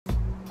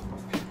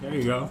There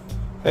you go.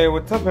 Hey,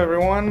 what's up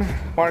everyone?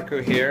 Marco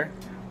here.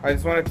 I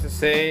just wanted to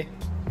say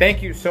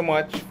thank you so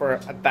much for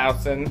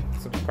 1,000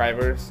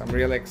 subscribers. I'm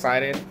really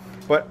excited.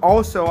 But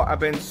also, I've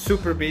been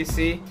super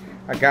busy.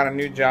 I got a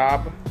new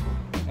job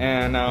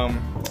and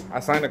I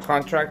signed a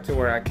contract to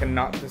where I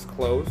cannot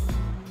disclose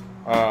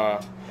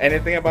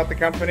anything about the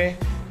company.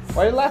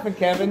 Why are you laughing,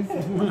 Kevin?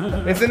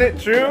 Isn't it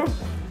true?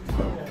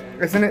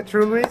 Isn't it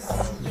true,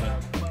 Luis?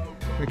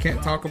 We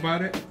can't talk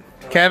about it.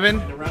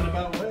 Kevin? In a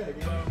roundabout way,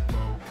 yeah.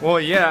 Well,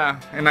 yeah,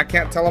 and I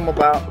can't tell them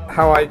about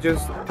how I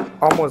just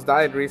almost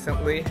died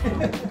recently.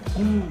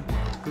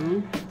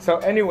 So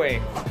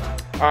anyway,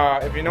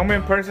 if you know me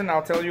in person,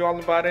 I'll tell you all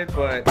about it,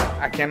 but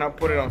I cannot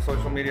put it on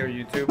social media or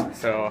YouTube,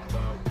 so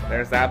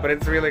there's that. But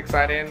it's really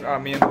exciting.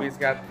 Me and Luis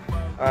got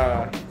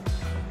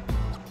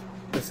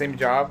the same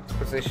job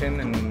position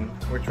and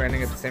we're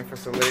training at the same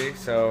facility,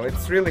 so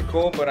it's really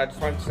cool. But I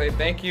just wanted to say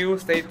thank you.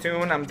 Stay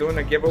tuned. I'm doing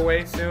a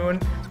giveaway soon,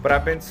 but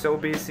I've been so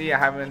busy I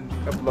haven't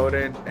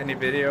uploaded any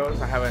videos.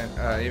 I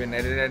haven't even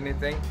edited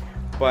anything,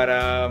 but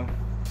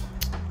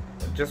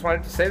just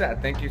wanted to say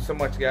that. Thank you so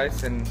much,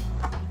 guys, and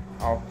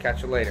I'll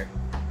catch you later.